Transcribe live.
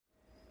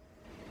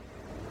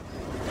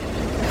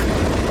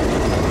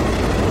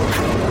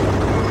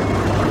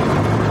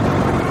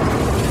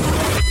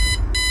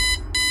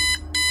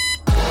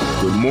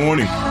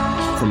morning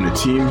from the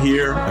team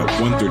here at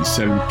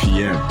 1:37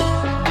 p.m.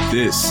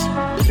 This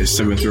is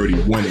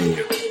 7:31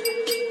 a.m.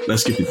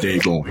 Let's get the day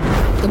going.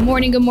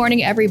 Good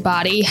morning,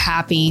 everybody.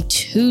 Happy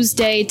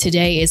Tuesday.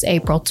 Today is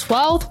April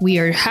 12th. We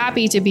are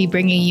happy to be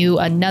bringing you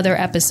another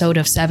episode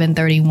of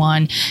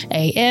 7:31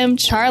 a.m.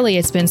 Charlie,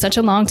 it's been such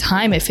a long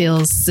time, it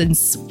feels,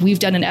 since we've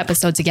done an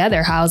episode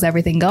together. How's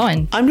everything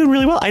going? I'm doing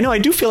really well. I know.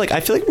 I feel like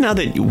now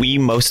that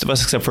most of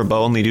us, except for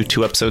Bo, only do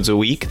 2 episodes a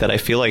week, that I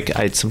feel like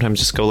I'd sometimes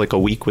just go like a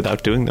week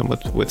without doing them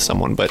with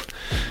someone. But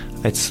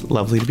it's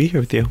lovely to be here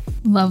with you.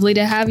 Lovely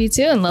to have you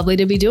too, and lovely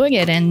to be doing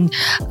it. And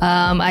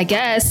I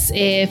guess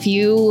if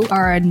you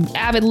are an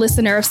avid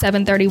listener of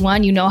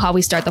 731, you know how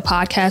we start the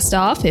podcast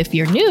off. If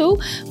you're new,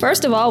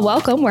 first of all,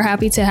 welcome. We're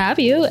happy to have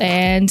you.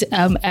 And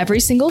every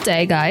single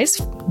day,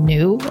 guys,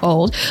 new,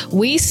 old,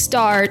 we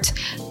start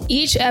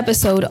each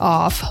episode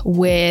off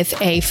with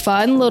a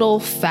fun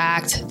little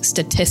fact,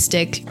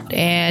 statistic,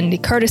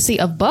 and courtesy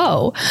of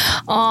Bo.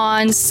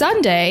 On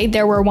Sunday,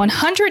 there were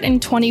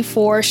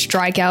 124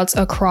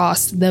 strikeouts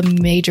across the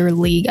Major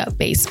League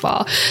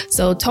Baseball.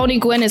 So Tony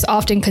Gwynn is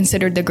often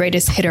considered the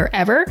greatest hitter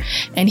ever,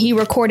 and he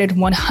recorded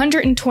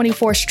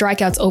 124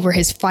 strikeouts over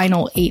his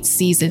final 8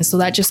 seasons. So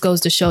that just goes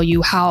to show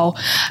you how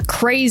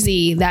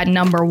crazy that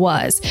number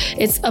was.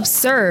 It's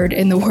absurd,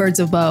 in the words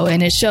of Bo,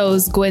 and it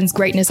shows Gwynn's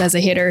greatness as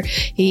a hitter.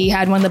 He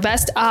had one of the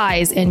best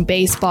eyes in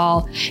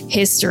baseball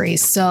history.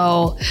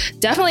 So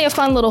definitely a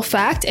fun little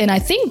fact. And I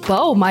think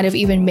Bo might have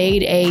even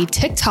made a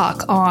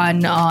TikTok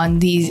on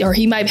these, or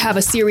he might have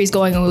a series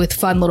going with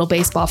fun little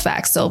baseball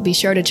facts. So be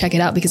sure to check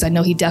it out, because I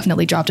know he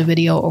definitely dropped a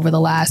video over the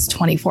last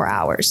 24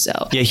 hours.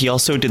 So yeah, he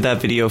also did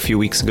that video a few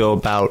weeks ago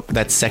about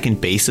that second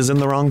base is in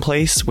the wrong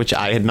place, which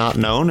I had not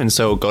known. And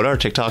so go to our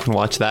TikTok and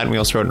watch that. And we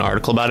also wrote an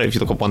article about it. If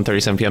you look up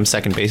 1:37 p.m.,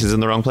 second base is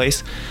in the wrong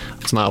place.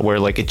 It's not where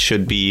like it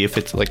should be if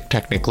it's like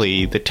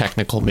technically the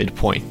technical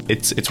midpoint.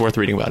 It's worth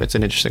reading about. It's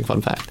an interesting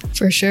fun fact.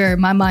 For sure.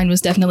 My mind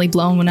was definitely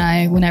blown when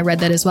I read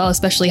that as well,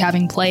 especially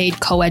having played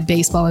co-ed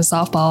baseball and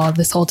softball.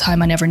 This whole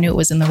time I never knew it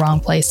was in the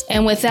wrong place.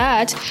 And with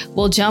that,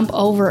 we'll jump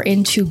over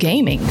into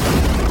gaming.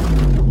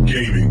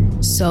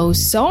 So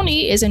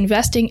Sony is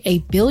investing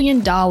 $1 billion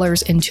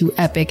into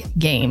Epic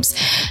Games.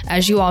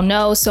 As you all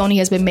know, Sony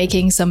has been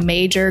making some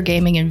major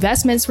gaming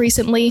investments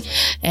recently,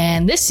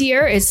 and this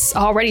year it's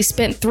already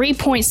spent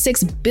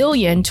 $3.6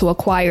 billion to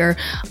acquire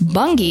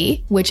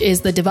Bungie, which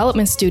is the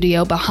development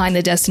studio behind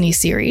the Destiny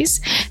series.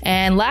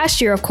 And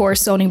last year, of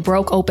course, Sony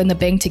broke open the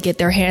bank to get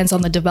their hands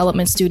on the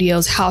development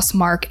studios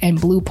Housemarque and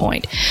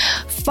Bluepoint.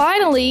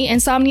 Finally,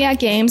 Insomniac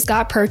Games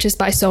got purchased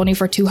by Sony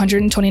for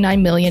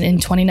 $229 million in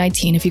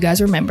 2019, if you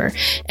guys remember.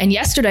 And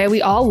yesterday,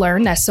 we all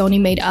learned that Sony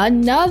made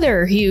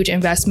another huge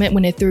investment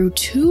when it threw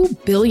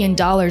 $2 billion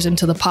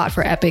into the pot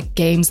for Epic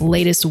Games'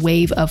 latest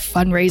wave of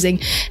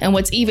fundraising. And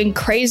what's even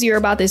crazier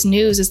about this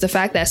news is the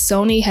fact that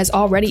Sony has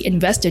already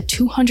invested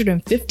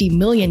 $250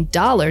 million.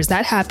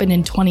 That happened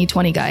in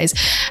 2020, guys.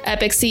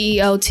 Epic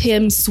CEO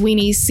Tim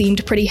Sweeney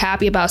seemed pretty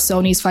happy about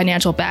Sony's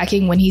financial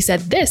backing when he said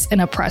this in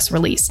a press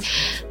release.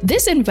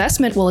 This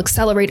investment will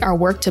accelerate our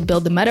work to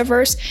build the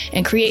metaverse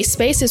and create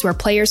spaces where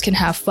players can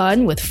have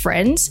fun with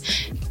friends.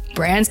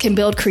 Brands can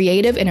build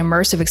creative and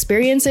immersive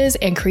experiences,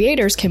 and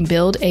creators can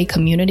build a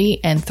community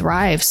and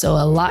thrive. So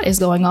a lot is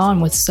going on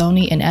with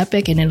Sony and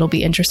Epic, and it'll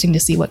be interesting to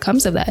see what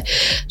comes of that.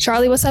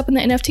 Charlie, what's up in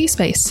the NFT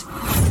space?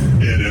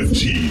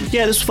 NFT.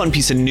 Yeah, this was a fun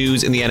piece of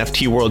news in the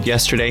NFT world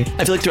yesterday.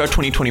 I feel like throughout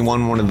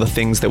 2021, one of the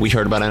things that we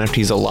heard about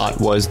NFTs a lot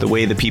was the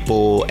way the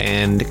people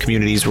and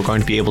communities were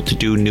going to be able to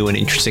do new and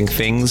interesting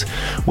things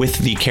with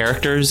the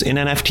characters in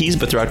NFTs.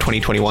 But throughout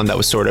 2021, that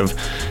was sort of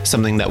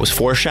something that was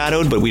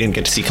foreshadowed, but we didn't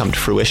get to see come to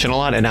fruition a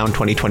lot. And now in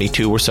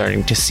 2022, we're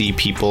starting to see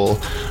people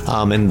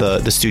and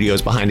the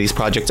studios behind these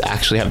projects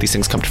actually have these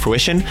things come to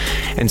fruition.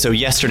 And so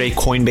yesterday,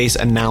 Coinbase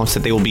announced that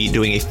they will be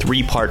doing a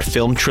 3-part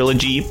film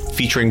trilogy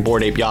featuring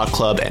Bored Ape Yacht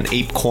Club and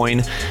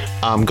ApeCoin.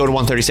 Go to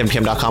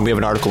 137pm.com. We have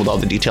an article with all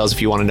the details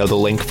if you want to know the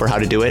link for how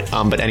to do it.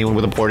 But anyone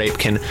with a Bored Ape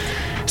can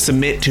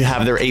submit to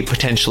have their ape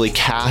potentially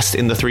cast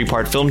in the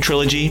 3-part film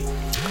trilogy.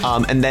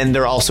 And then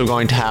they're also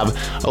going to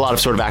have a lot of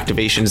sort of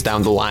activations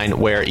down the line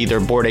where either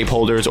Bored Ape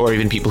holders or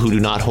even people who do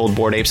not hold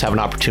Bored Apes have an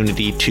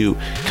opportunity to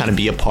kind of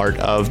be a part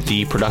of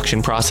the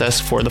production process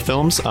for the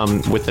films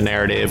with the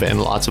narrative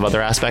and lots of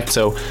other aspects.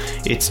 So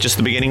it's just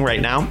the beginning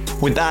right now.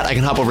 With that, I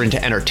can hop over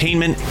into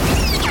entertainment.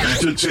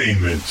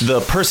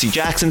 The Percy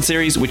Jackson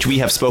series, which we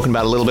have spoken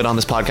about a little bit on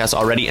this podcast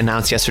already,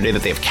 announced yesterday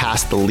that they have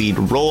cast the lead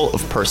role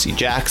of Percy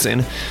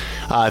Jackson.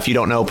 If you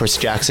don't know, Percy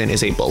Jackson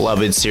is a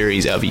beloved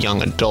series of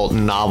young adult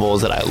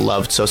novels that I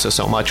loved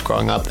so much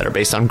growing up that are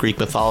based on Greek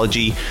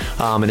mythology.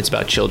 And it's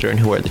about children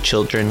who are the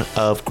children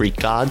of Greek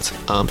gods.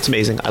 It's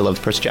amazing. I love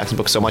the Percy Jackson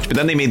book so much. But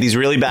then they made these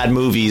really bad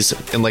movies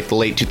in like the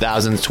late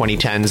 2000s,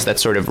 2010s that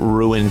sort of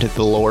ruined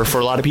the lore for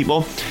a lot of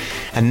people.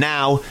 And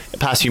now, the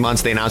past few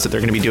months, they announced that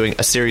they're going to be doing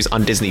a series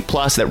on Disney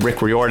Plus that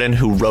Rick Riordan,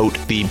 who wrote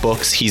the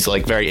books he's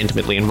like very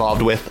intimately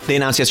involved with. They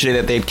announced yesterday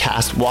that they'd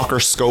cast Walker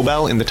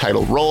Scobell in the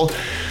title role.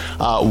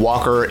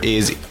 Walker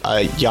is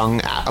a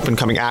young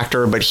up-and-coming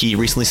actor, but he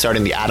recently starred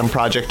in The Adam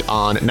Project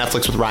on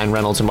Netflix with Ryan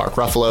Reynolds and Mark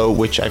Ruffalo,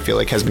 which I feel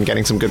like has been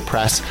getting some good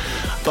press.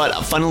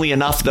 But funnily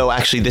enough, though,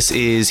 actually,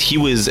 he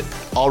was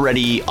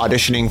already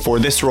auditioning for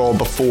this role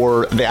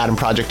before The Adam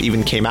Project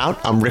even came out.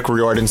 Rick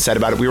Riordan said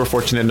about it, "We were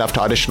fortunate enough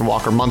to audition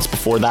Walker months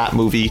before that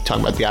movie,"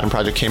 talking about The Adam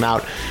Project, came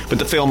out. But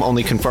the film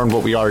only confirmed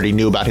what we already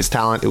knew about his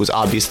talent. It was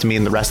obvious to me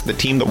and the rest of the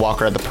team that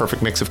Walker had the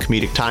perfect mix of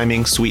comedic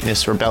timing,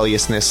 sweetness,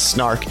 rebelliousness,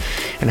 snark,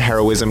 and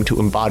heroism to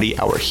embody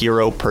our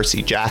hero,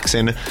 Percy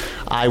Jackson.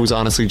 I was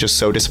honestly just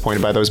so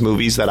disappointed by those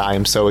movies that I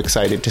am so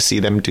excited to see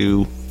them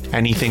do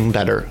anything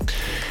better.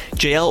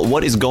 JL,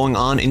 what is going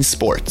on in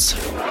sports?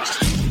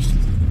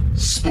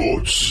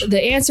 Sports.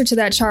 The answer to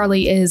that,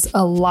 Charlie, is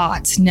a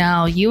lot.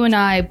 Now, you and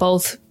I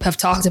both have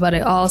talked about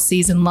it all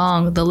season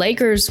long. The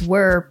Lakers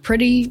were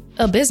pretty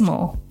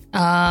abysmal.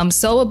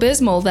 So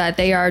abysmal that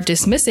they are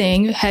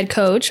dismissing head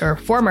coach, or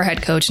former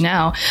head coach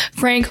now,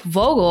 Frank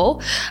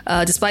Vogel,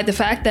 despite the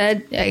fact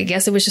that I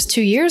guess it was just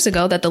 2 years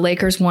ago that the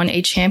Lakers won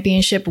a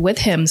championship with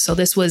him. So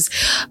this was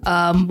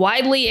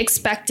widely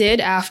expected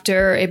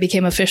after it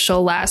became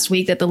official last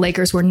week that the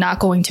Lakers were not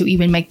going to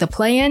even make the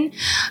play-in.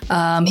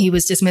 He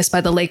was dismissed by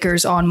the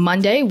Lakers on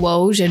Monday.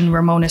 Woj and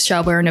Ramona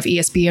Shelburne of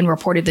ESPN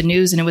reported the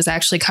news, and it was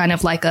actually kind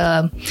of like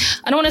I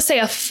don't want to say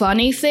a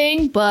funny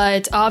thing,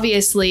 but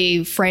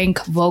obviously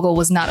Frank Vogel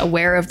was not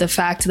aware of the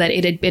fact that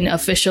it had been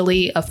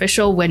officially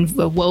official when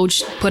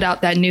Woj put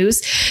out that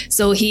news.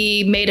 So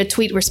he made a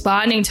tweet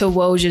responding to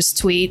Woj's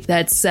tweet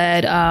that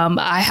said,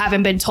 "I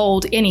haven't been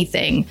told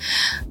anything,"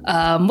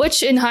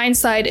 which in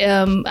hindsight,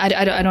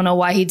 I don't know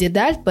why he did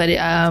that, but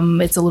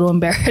it's a little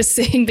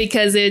embarrassing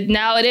because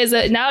now it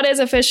is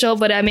official.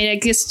 But I mean,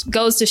 it just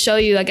goes to show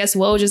you, I guess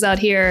Woj is out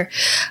here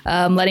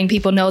letting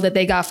people know that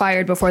they got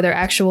fired before their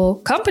actual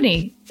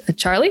company.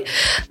 Charlie.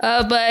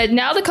 But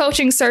now the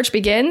coaching search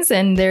begins,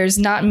 and there's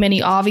not many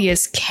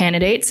obvious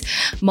candidates.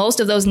 Most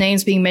of those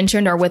names being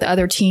mentioned are with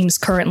other teams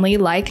currently,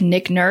 like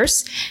Nick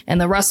Nurse, and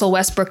the Russell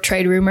Westbrook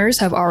trade rumors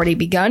have already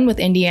begun, with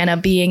Indiana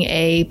being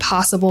a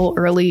possible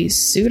early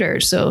suitor.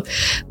 So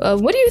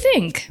what do you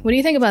think? What do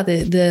you think about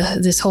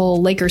this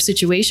whole Lakers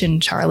situation,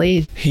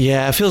 Charlie?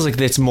 Yeah, it feels like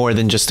it's more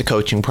than just a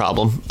coaching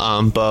problem,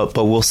 but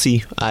we'll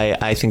see.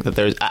 I think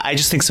that I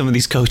just think some of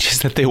these coaches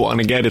that they want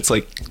to get, it's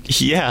like,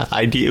 yeah,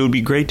 it would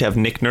be great to have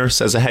Nick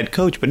Nurse as a head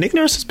coach, but Nick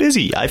Nurse is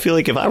busy. I feel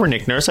like if I were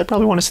Nick Nurse, I'd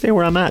probably want to stay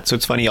where I'm at. So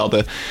it's funny, all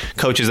the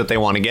coaches that they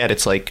want to get,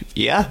 it's like,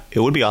 yeah,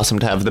 it would be awesome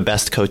to have the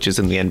best coaches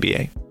in the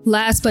NBA.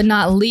 Last but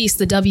not least,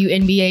 the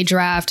WNBA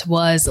draft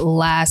was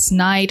last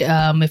night.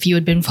 If you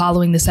had been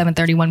following the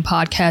 731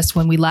 podcast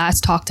when we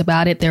last talked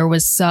about it, there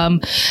was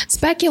some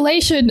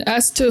speculation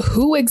as to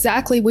who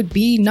exactly would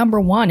be number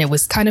one. It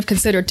was kind of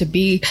considered to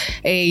be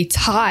a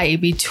tie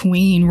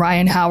between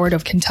Ryan Howard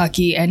of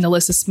Kentucky and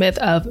NaLyssa Smith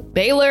of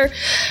Baylor.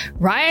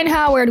 Ryan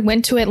Howard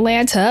went to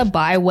Atlanta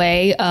by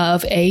way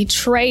of a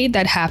trade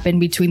that happened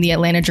between the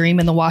Atlanta Dream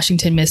and the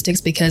Washington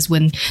Mystics, because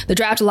when the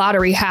draft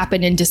lottery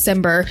happened in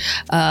December,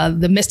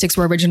 the Mystics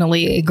were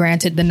originally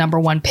granted the number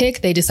one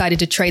pick. They decided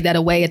to trade that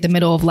away at the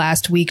middle of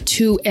last week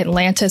to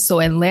Atlanta. So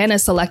Atlanta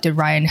selected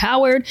Ryan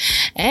Howard,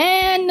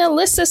 and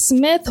NaLyssa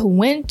Smith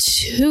went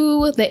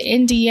to the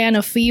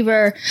Indiana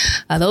Fever.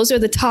 Those are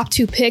the top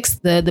two picks,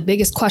 the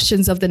biggest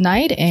questions of the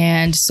night.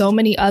 And so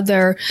many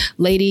other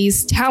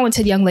ladies,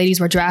 talented young ladies,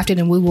 were drafted,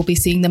 and we will be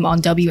seeing them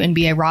on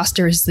WNBA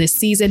rosters this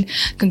season.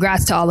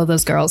 Congrats to all of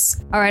those girls.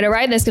 All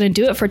right. That's going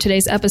to do it for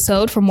today's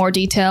episode. For more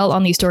detail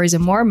on these stories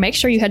and more, make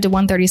sure you head to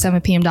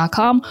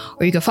 137pm.com,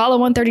 or you can follow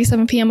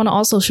 137pm on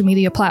all social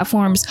media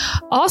platforms.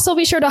 Also,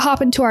 be sure to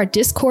hop into our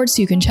Discord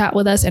so you can chat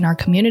with us in our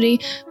community.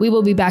 We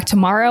will be back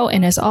tomorrow.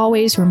 And as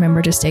always,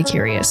 remember to stay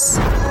curious.